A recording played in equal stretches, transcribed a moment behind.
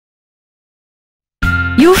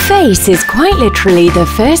Your face is quite literally the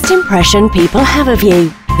first impression people have of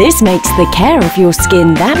you. This makes the care of your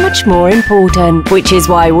skin that much more important, which is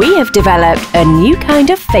why we have developed a new kind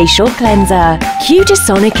of facial cleanser.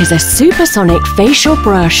 Cutisonic is a supersonic facial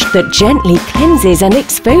brush that gently cleanses and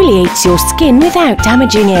exfoliates your skin without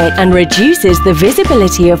damaging it and reduces the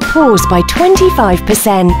visibility of pores by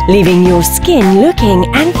 25%, leaving your skin looking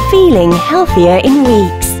and feeling healthier in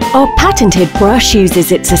weeks. Our patented brush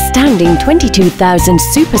uses its astounding 22,000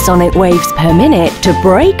 supersonic waves per minute to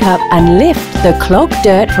break up and lift the clogged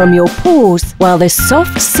dirt from your pores, while the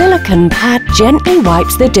soft silicone pad gently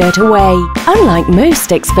wipes the dirt away. Unlike most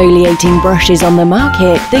exfoliating brushes on the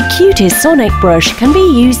market, the Cutisonic brush can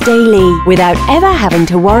be used daily without ever having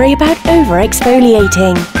to worry about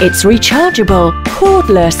over-exfoliating. It's rechargeable,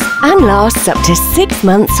 cordless, and lasts up to 6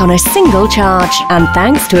 months on a single charge. And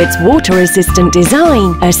thanks to its water-resistant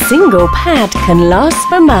design, a single pad can last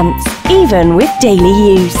for months, even with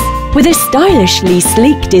daily use. With a stylishly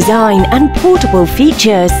sleek design and portable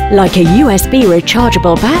features like a USB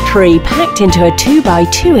rechargeable battery packed into a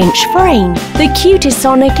 2x2-inch frame, the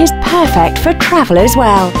Cutisonic is perfect for travel as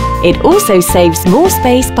well. It also saves more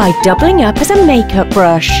space by doubling up as a makeup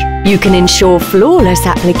brush. You can ensure flawless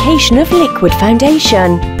application of liquid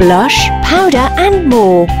foundation, blush, powder and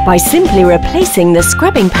more by simply replacing the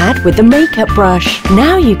scrubbing pad with the makeup brush.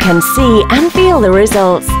 Now you can see and feel the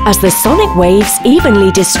results as the sonic waves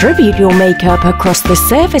evenly distribute your makeup across the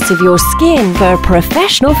surface of your skin for a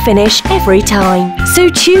professional finish every time. So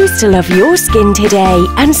choose to love your skin today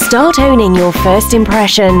and start owning your first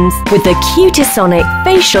impressions with the Cutisonic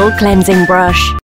Facial Cleansing Brush.